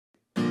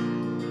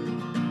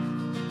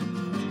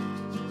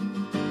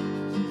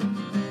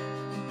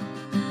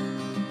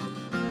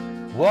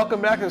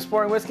Welcome back to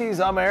Exploring Whiskeys.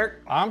 I'm Eric.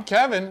 I'm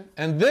Kevin,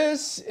 and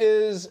this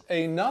is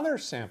another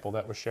sample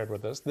that was shared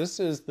with us. This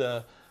is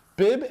the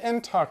Bibb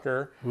 &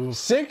 Tucker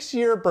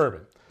 6-year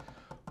bourbon.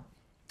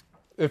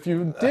 If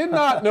you did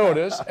not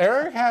notice,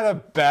 Eric had a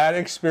bad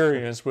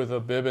experience with a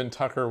Bibb &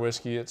 Tucker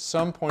whiskey at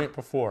some point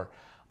before.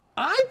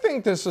 I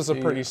think this is a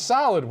pretty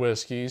solid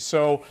whiskey,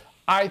 so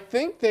I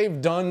think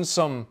they've done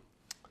some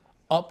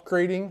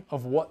upgrading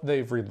of what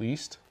they've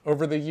released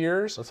over the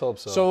years. Let's hope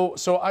so.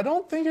 So I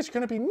don't think it's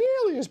going to be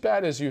nearly as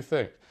bad as you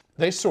think.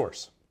 They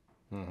source.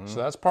 So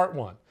that's part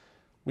one.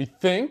 We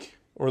think,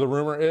 or the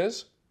rumor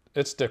is,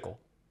 it's Dickel.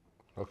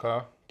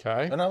 Okay.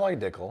 Okay. And I like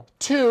Dickel.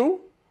 2,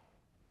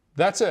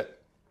 that's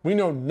it. We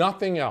know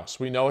nothing else.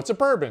 We know it's a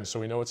bourbon, so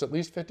we know it's at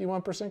least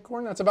 51%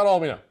 corn. That's about all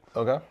we know.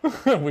 Okay.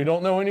 We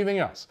don't know anything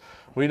else.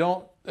 We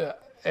don't,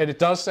 and it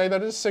does say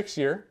that it's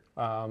 6-year.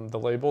 The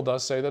label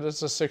does say that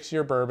it's a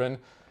 6-year bourbon.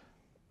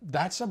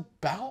 That's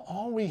about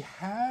all we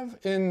have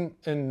in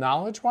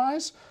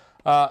knowledge-wise.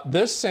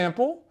 This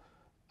sample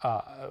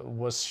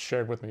was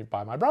shared with me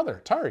by my brother,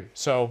 Tari.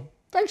 So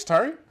thanks,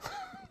 Tari.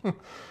 God,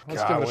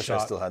 I wish I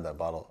still had that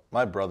bottle.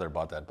 My brother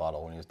bought that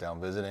bottle when he was down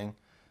visiting.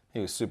 He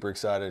was super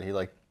excited. He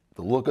liked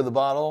the look of the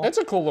bottle. It's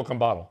a cool looking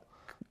bottle.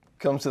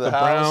 Comes to the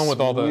house. Brown with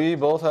all the... We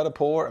both had a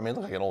pour. I mean, it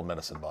looked like an old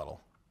medicine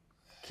bottle.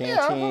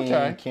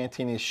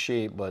 Canteen-ish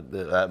shape, but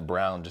that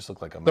brown just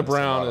looked like a medicine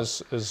bottle.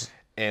 The brown is...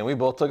 And we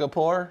both took a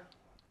pour.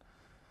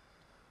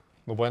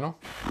 No bueno?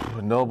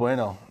 No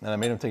bueno. And I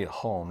made him take it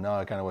home. Now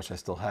I kind of wish I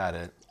still had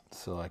it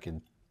so I could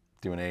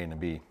do an A and a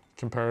B.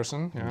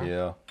 Comparison?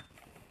 Yeah. All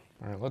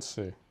right, let's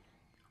see.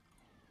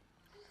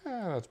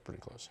 Yeah, that's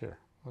pretty close. Here,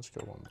 let's go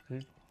one.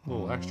 A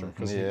little extra,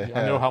 because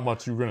I know how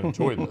much you're going to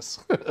enjoy this.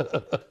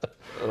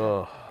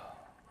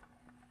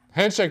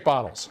 Handshake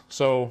bottles.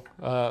 So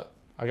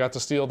I got to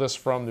steal this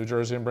from New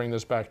Jersey and bring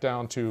this back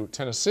down to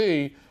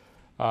Tennessee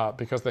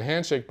because the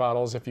handshake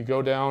bottles, if you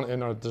go down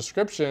in our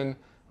description,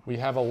 we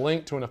have a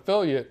link to an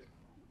affiliate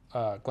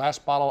glass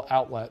bottle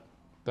outlet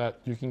that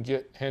you can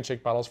get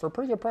handshake bottles for a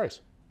pretty good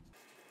price.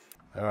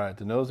 All right,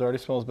 the nose already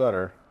smells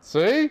better.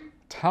 See?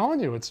 Telling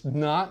you, it's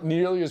not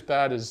nearly as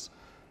bad as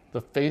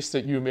the face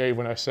that you made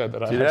when I said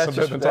that I had some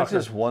Bibb & Tucker. That's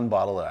just one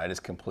bottle that I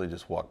just completely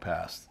just walk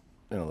past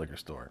in a liquor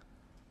store.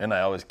 And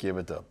I always give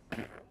it the...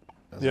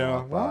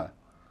 Well,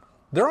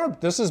 they're on,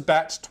 this is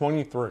batch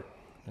 23.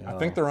 I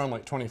think they're on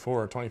like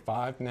 24 or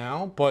 25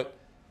 now, but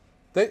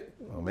they...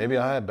 Well, maybe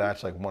I had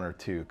batch like 1 or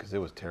 2 because it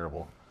was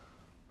terrible.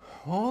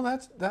 Well,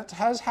 that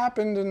has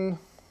happened in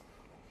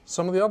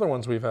some of the other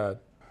ones we've had.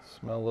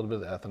 Smell a little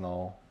bit of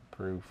ethanol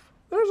proof.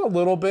 There's a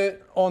little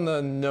bit on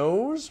the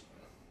nose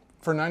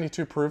for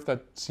 92 proof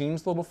that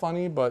seems a little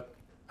funny, but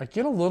I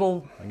get a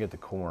little... I get the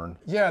corn.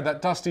 Yeah,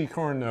 that dusty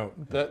corn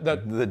note. The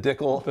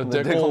Dickel. The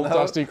Dickel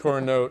dusty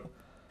corn note.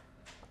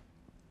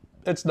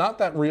 It's not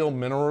that real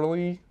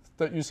minerally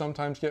that you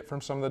sometimes get from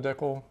some of the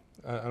Dickel.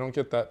 I don't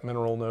get that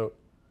mineral note.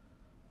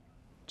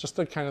 Just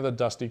the kind of the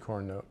dusty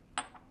corn note.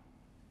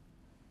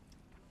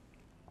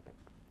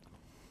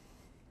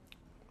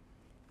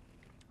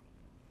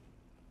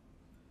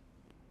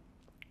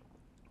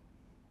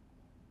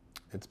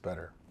 It's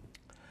better.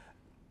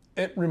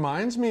 It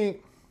reminds me,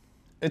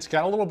 it's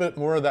got a little bit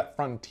more of that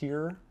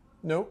frontier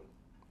note.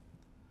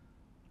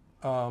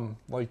 Why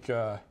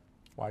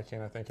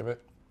can't I think of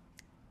it?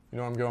 You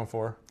know what I'm going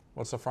for.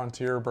 What's a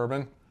frontier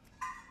bourbon?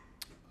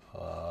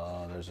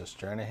 There's a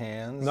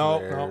Stranahan's. No,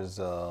 there's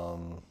a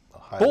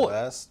High Bulleit.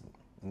 West.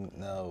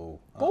 No.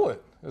 Bulleit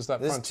is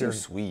that This frontier. is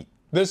too sweet.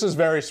 This is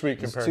very sweet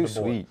compared to Bulleit. It's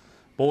too sweet.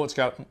 Bulleit's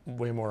got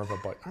way more of a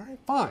bite. All right,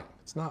 fine.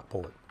 It's not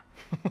Bulleit.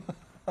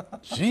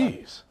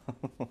 Jeez.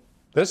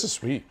 This is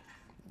sweet.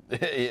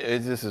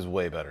 This is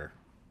way better.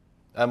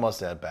 I must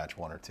have had batch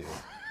 1 or 2.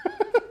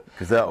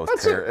 Because that was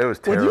it was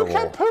terrible. When you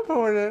kept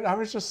poo-pooing it, I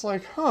was just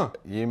like, huh.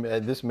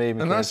 This made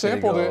me and I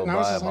sampled it, and I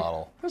was buy a just like,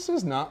 bottle.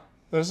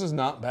 this is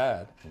not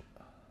bad.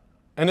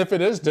 And if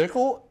it is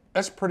Dickel,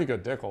 that's pretty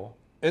good Dickel.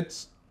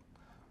 It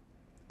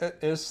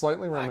is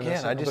slightly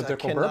reminiscent of the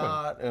Dickel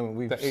bourbon. And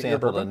we've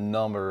sampled a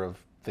number of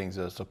things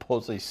that are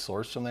supposedly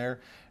sourced from there.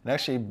 And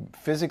actually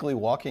physically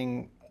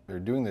walking or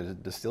doing the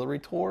distillery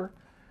tour,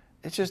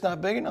 it's just not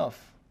big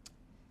enough.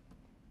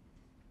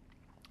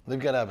 They've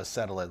got to have a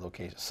satellite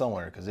location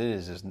somewhere because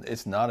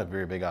it's not a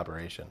very big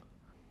operation.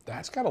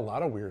 That's got a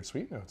lot of weird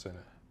sweet notes in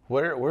it.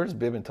 Where's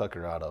Bibb &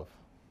 Tucker out of?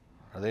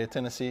 Are they at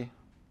Tennessee?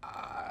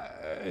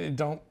 I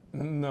don't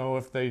know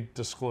if they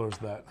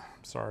disclosed that.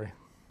 Sorry.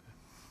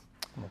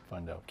 I'm going to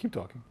find out. Keep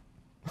talking.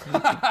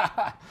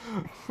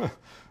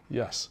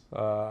 Yes.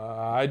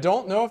 I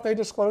don't know if they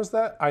disclosed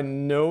that. I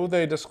know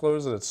they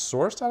disclosed that it's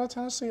sourced out of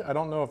Tennessee. I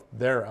don't know if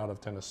they're out of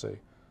Tennessee.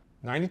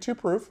 92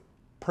 proof.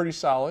 Pretty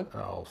solid.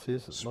 Oh, see,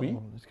 this is sweet.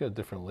 It's got a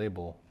different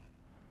label.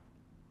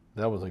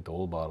 That was like the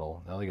old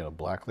bottle. Now they got a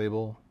black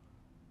label.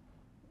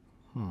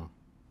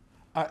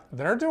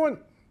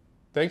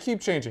 They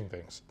keep changing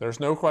things. There's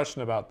no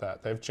question about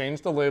that. They've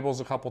changed the labels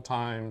a couple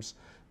times.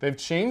 They've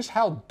changed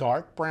how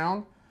dark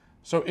brown.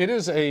 So it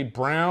is a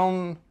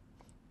brown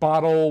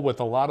bottle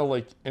with a lot of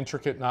like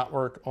intricate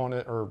knotwork on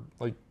it, or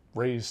like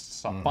raised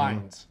stuff,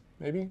 vines,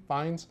 maybe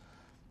vines,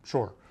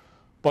 sure.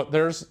 But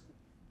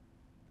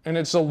and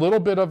it's a little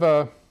bit of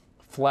a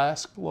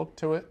flask look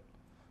to it.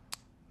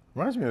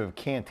 Reminds me of a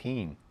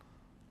canteen.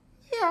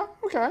 Yeah,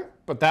 okay.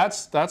 But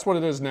that's what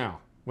it is now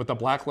with the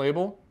black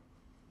label.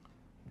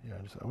 Yeah,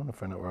 I want to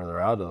find out where they're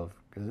out of.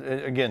 'Cause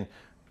again,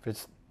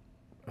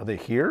 are they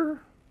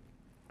here?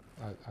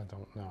 I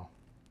don't know.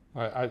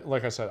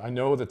 Like I said, I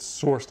know that's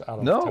sourced out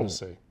of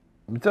Tennessee.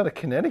 It's out of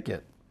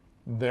Connecticut.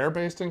 They're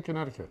based in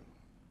Connecticut.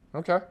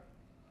 Okay.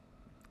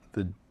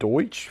 The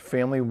Deutsch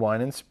Family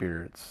Wine and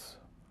Spirits,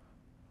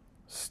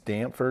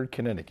 Stamford,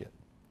 Connecticut.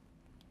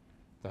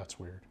 That's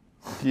weird.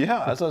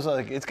 Yeah, that's what I was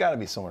like. It's got to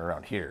be somewhere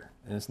around here,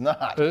 and it's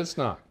not. It's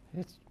not.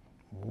 It's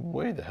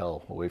way the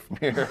hell away from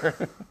here.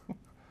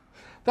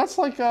 That's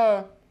like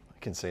I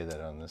can say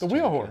that on this. the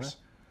wheel horse.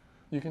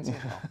 You can say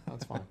how.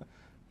 That's fine.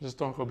 Just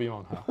don't go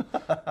beyond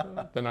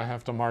how. Then I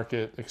have to mark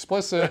it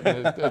explicit,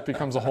 and it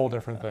becomes a whole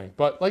different thing.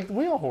 But like the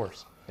wheel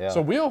horse. Yeah.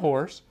 So wheel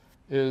horse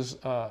is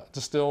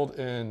distilled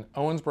in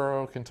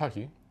Owensboro,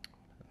 Kentucky.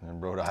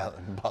 And Rhode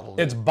Island bottled.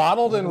 It's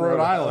bottled in Rhode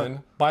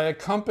Island by a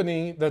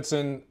company that's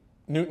in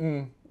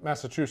Newton,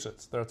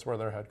 Massachusetts. That's where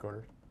they're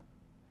headquartered.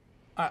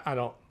 I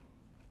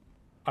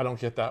don't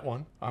get that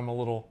one. I'm a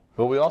little.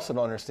 But we also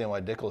don't understand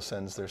why Dickel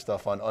sends their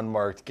stuff on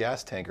unmarked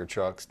gas tanker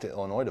trucks to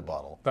Illinois to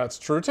bottle. That's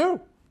true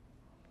too.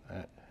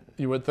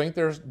 You would think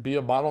there'd be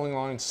a bottling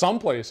line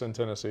someplace in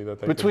Tennessee that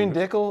they between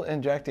Dickel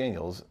and Jack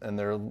Daniels, and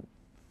they're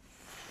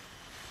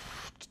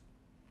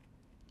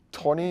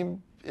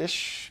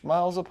 20-ish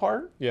miles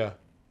apart. Yeah.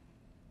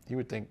 You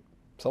would think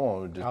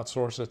someone would just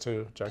Outsource it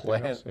to Jack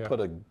Daniels. Yeah. put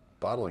a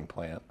bottling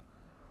plant,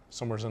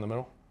 Somewhere's in the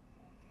middle.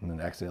 and then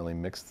accidentally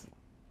mixed.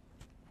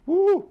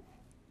 Woo!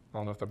 I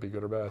don't know if that'd be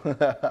good or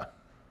bad.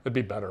 It'd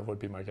be better, would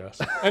be my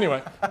guess.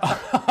 Anyway.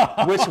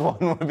 Which one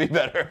would be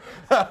better?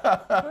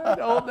 I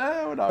don't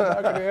know. No, I'm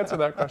not going to answer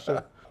that question.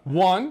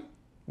 1,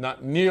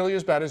 not nearly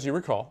as bad as you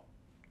recall.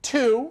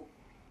 2,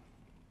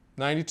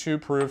 92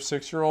 proof,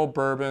 6-year-old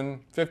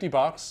bourbon,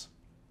 $50.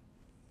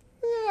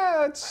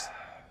 Yeah, it's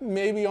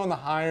maybe on the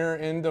higher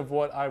end of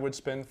what I would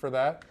spend for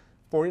that.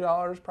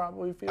 $40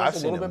 probably feels I've a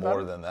seen little it bit more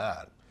better. than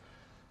that.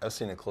 I've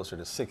seen it closer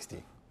to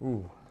 60.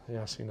 Ooh,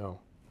 yes, you know.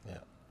 Yeah.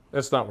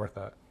 It's not worth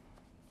that.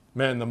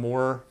 Man, the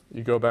more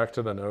you go back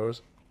to the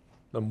nose,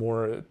 the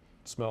more it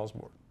smells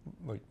more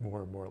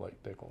and more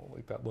like Dickel,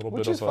 like that little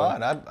Which bit is of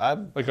fine.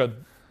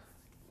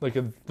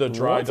 the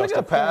dry once I dust got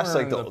of past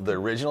like corn, the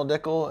original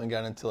Dickel and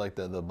got into like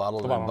the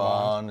bottled and bottled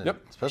bond, bond.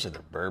 Yep. especially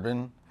the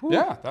bourbon.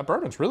 Yeah, that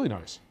bourbon's really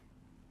nice.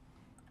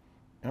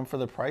 And for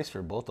the price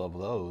for both of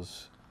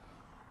those.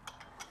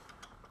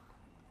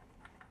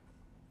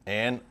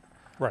 And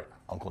Right.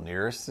 Uncle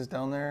Nearest is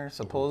down there,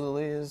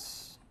 supposedly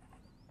is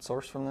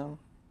sourced from them.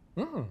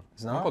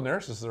 It's not? Uncle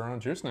Nearest is their own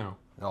juice now.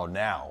 Oh,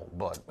 now,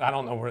 but I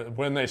don't know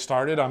when they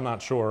started. I'm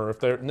not sure if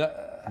they're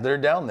they're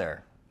down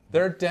there.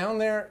 they're down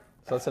there.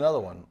 So that's another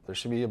one. There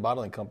should be a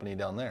bottling company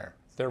down there.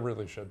 There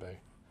really should be.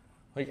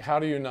 Like, how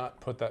do you not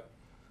put that?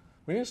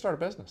 We need to start a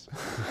business.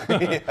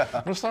 Yeah.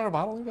 Want to start a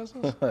bottling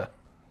business?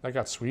 That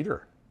got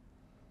sweeter.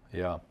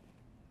 Yeah.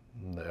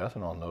 The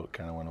ethanol note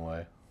kind of went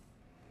away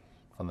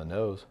on the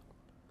nose.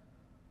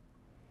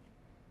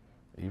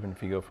 Even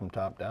if you go from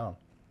top down,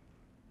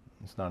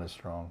 it's not as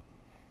strong.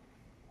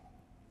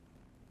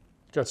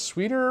 Got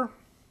sweeter, a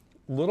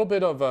little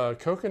bit of a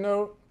coconut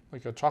note,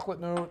 like a chocolate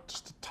note,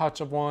 just a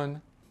touch of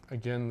one.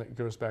 Again, that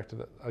goes back to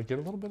that. I get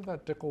a little bit of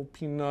that Dickel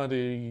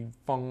peanutty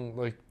fung,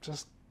 like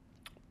just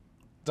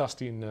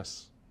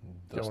dustiness.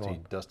 going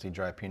on. Dusty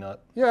dry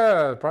peanut.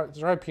 Yeah,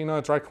 dry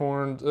peanut, dry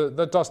corn,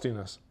 the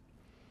dustiness.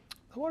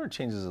 The water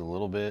changes a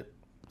little bit.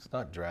 It's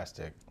not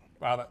drastic.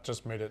 Wow, that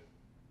just made it.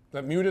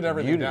 That muted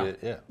everything down.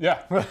 Muted it, yeah.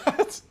 Yeah.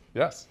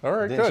 Yes. All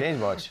right. Didn't good. change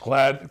much.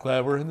 Glad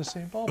we're in the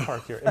same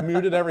ballpark here. It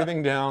muted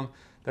everything down.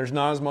 There's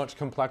not as much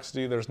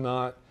complexity. There's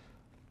not.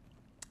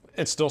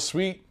 It's still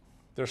sweet.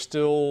 There's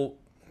still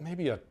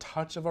maybe a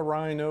touch of a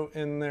rye note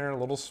in there, a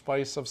little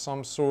spice of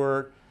some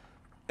sort.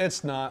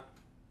 It's not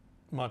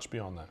much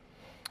beyond that.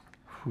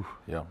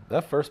 Yeah,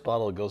 that first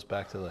bottle goes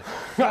back to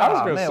like, I was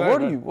gonna man,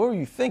 say, what were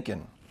you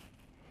thinking?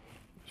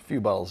 A few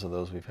bottles of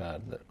those we've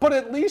had. But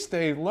at least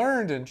they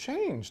learned and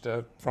changed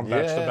from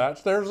batch to Yeah.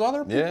 batch. There's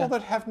other people Yeah.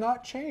 that have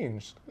not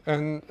changed,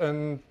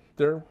 and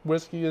their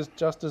whiskey is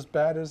just as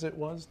bad as it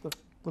was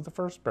with the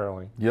first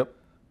Yep,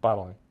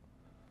 bottling.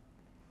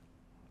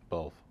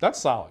 both. That's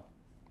solid.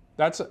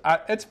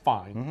 It's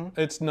fine.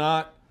 It's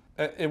not.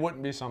 It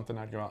wouldn't be something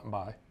I'd go out and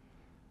buy,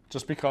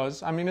 just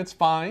because. I mean, it's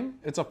fine.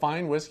 It's a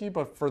fine whiskey,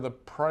 but for the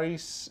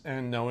price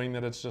and knowing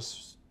that it's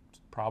just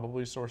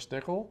probably sourced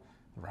Dickel,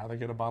 I'd rather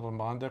get a bottle of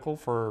Bond Dickel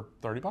for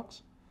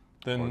 $30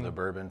 than Or the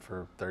bourbon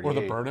for 38. or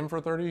the bourbon for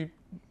 30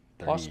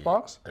 plus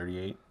bucks.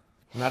 38.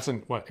 And that's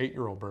an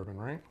 8-year-old bourbon,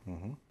 right?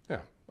 Mm-hmm. Yeah,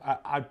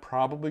 I'd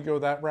probably go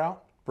that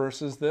route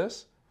versus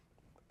this.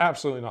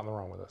 Absolutely nothing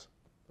wrong with this.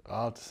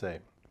 I'll have to say,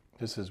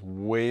 this is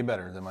way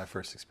better than my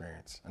first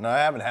experience, and I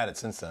haven't had it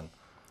since then.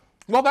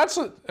 Well,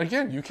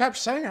 again, you kept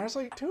saying it. I was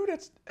like, dude,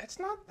 it's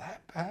not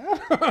that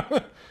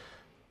bad.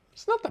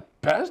 It's not the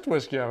best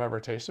whiskey I've ever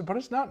tasted, but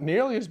it's not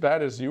nearly as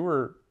bad as you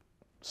were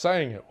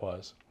saying it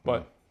was.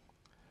 But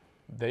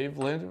they've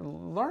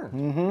learned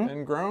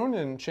and grown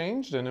and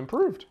changed and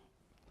improved.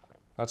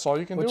 That's all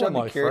you can do in life,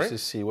 right? I'm curious to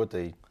see what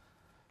they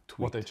tweaked.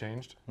 What they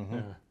changed?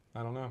 Yeah,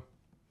 I don't know.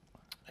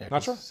 Yeah,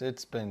 Not sure.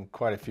 It's been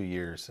quite a few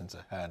years since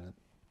I had it.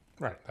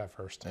 Right, that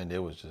first. And it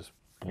was just...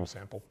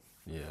 sample.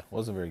 Yeah,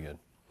 wasn't very good.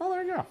 Well,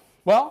 there you go.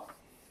 Well,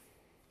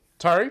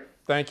 Tari,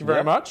 thank you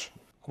very much.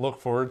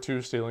 Look forward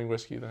to stealing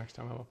whiskey the next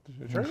time I'm up to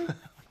New Jersey.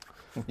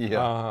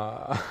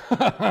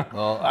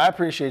 Well, I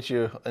appreciate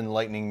you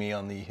enlightening me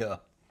on the Bib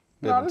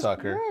and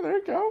Tucker. Yeah, there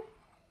you go.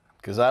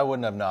 Because I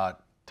wouldn't have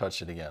not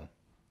touched it again.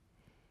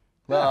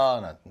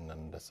 Well, no,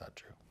 that's not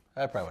true.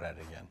 I probably would have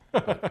had it again.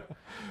 But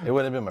it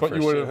wouldn't have been my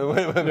first choice.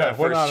 It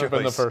would not have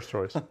been the first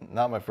choice.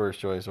 Not my first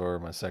choice or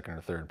my second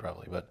or third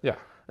probably. But yeah,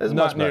 it's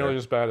not nearly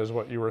as bad as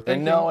what you were thinking.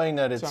 And knowing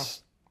that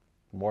it's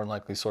more than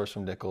likely sourced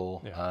from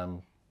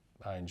Dickel,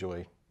 I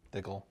enjoy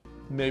Dickel.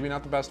 Maybe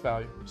not the best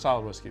value.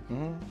 Solid whiskey.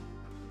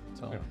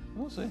 So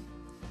we'll see.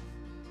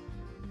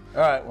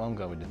 All right, well, I'm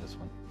glad we did this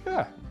one.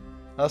 Yeah.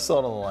 I saw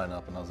it on the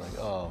lineup and I was like,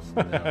 oh,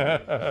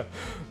 no.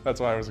 That's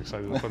why I was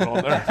excited to put it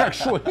on there,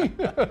 actually.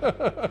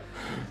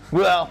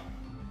 Well,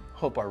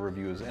 hope our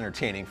review is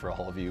entertaining for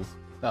all of you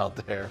out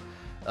there.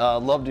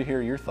 Love to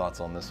hear your thoughts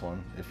on this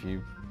one. If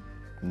you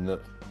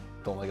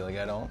don't like it like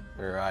I don't,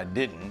 or I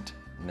didn't,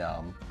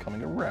 now I'm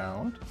coming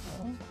around.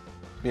 I'll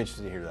be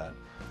interested to hear that.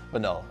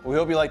 But no, we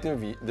hope you liked the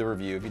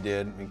review. If you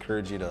did, we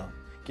encourage you to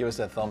give us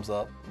that thumbs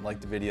up, like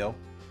the video.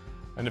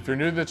 And if you're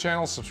new to the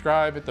channel,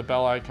 subscribe, hit the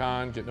bell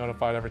icon, get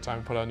notified every time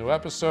we put out a new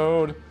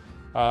episode.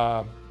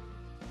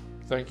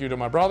 Thank you to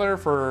my brother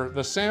for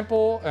the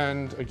sample.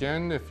 And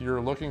again, if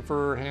you're looking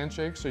for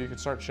handshakes so you can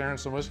start sharing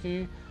some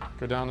whiskey,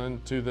 go down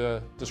into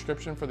the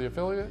description for the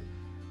affiliate.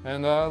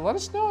 And let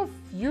us know if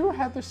you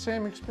had the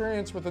same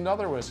experience with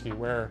another whiskey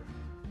where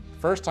the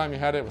first time you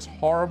had it was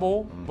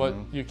horrible, but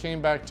you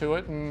came back to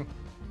it and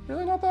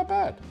really not that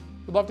bad.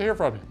 We'd love to hear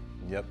from you.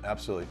 Yep,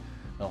 absolutely.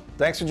 Well,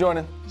 thanks for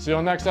joining. See you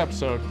on the next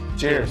episode.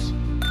 Cheers.